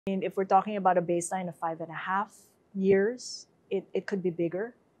mean, if we're talking about a baseline of 5.5 years, it could be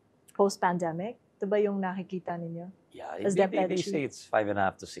bigger post-pandemic. Diba yung nakikita ninyo? Yeah, As they say it's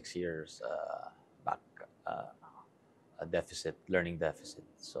 5.5 to 6 years back, a deficit, learning deficit.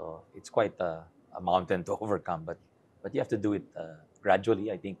 So it's quite a mountain to overcome, but you have to do it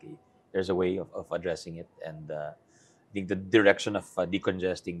gradually. I think there's a way of addressing it, and I think the direction of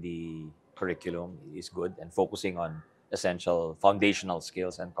decongesting the curriculum is good and focusing on essential foundational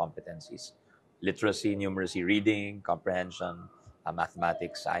skills and competencies: literacy, numeracy, reading, comprehension,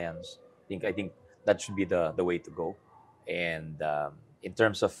 mathematics, science. I think that should be the way to go. And in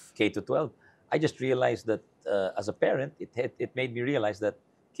terms of K to 12, I just realized that as a parent, it made me realize that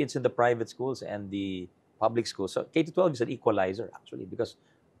kids in the private schools and the public schools, so K to 12 is an equalizer actually, because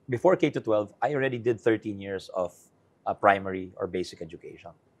before K to 12, I already did 13 years of primary or basic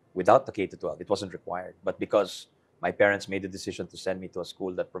education. Without the K to 12, it wasn't required. But because my parents made the decision to send me to a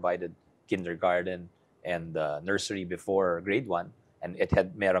school that provided kindergarten and nursery before grade 1, and it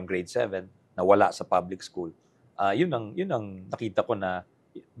had merong grade 7 na wala sa public school, yun ang nakita ko na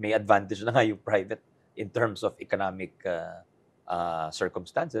may advantage na nga yung private in terms of economic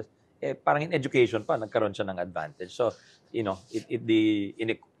circumstances. Parang in education pa, nagkaroon siya ng advantage. So, the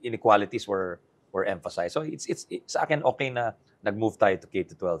inequalities were emphasized. So, it's sa akin okay na nag-move tayo to K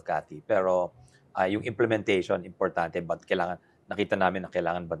to 12, Cathy. Pero yung implementation, importante. But nakita namin na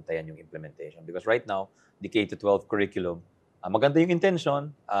kailangan bantayan yung implementation. Because right now, the K to 12 curriculum, maganda yung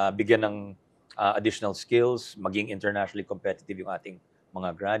intention, bigyan ng additional skills, maging internationally competitive yung ating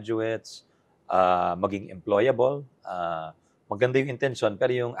mga graduates, maging employable, maganda yung intention,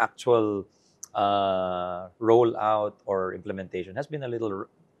 pero yung actual rollout or implementation has been a little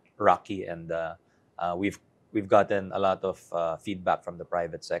rocky, and we've gotten a lot of feedback from the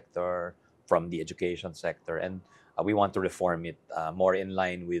private sector, from the education sector, and we want to reform it more in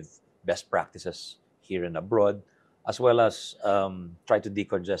line with best practices here and abroad, as well as try to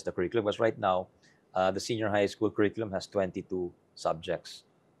decongest the curriculum. Because right now, the senior high school curriculum has 22 subjects,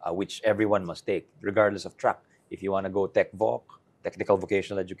 which everyone must take, regardless of track. If you want to go TechVoc, technical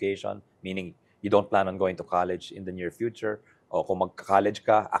vocational education, meaning you don't plan on going to college in the near future, o kung magka-college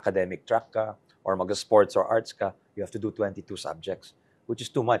ka, academic track ka, or mag-sports or arts ka, you have to do 22 subjects, which is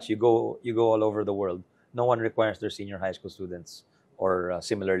too much. You go all over the world. No one requires their senior high school students or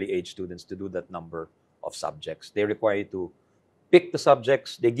similarly aged students to do that number of subjects. They require you to pick the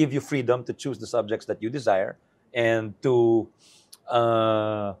subjects. They give you freedom to choose the subjects that you desire, and to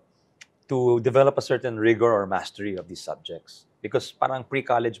develop a certain rigor or mastery of these subjects. Because parang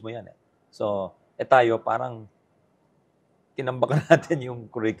pre-college mo yan eh. So, tayo parang tinambakan natin yung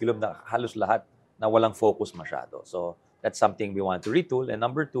curriculum na halos lahat na walang focus masyado. So, that's something we want to retool. And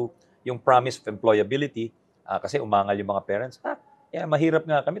number 2, yung promise of employability. Kasi umangal yung mga parents, mahirap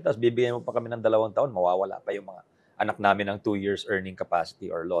nga kami, tapos bibigyan mo pa kami ng 2 taon, mawawala pa yung mga anak namin ng 2 years earning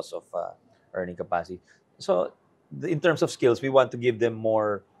capacity or loss of earning capacity. So, in terms of skills, we want to give them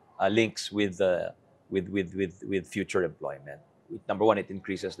more links with future employment. Number 1, it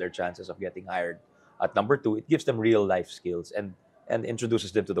increases their chances of getting hired. At number 2, it gives them real life skills and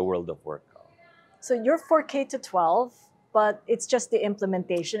introduces them to the world of work. So you're for K to 12, but it's just the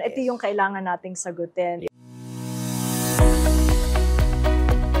implementation. Ito Yes. yung kailangan nating sagutin.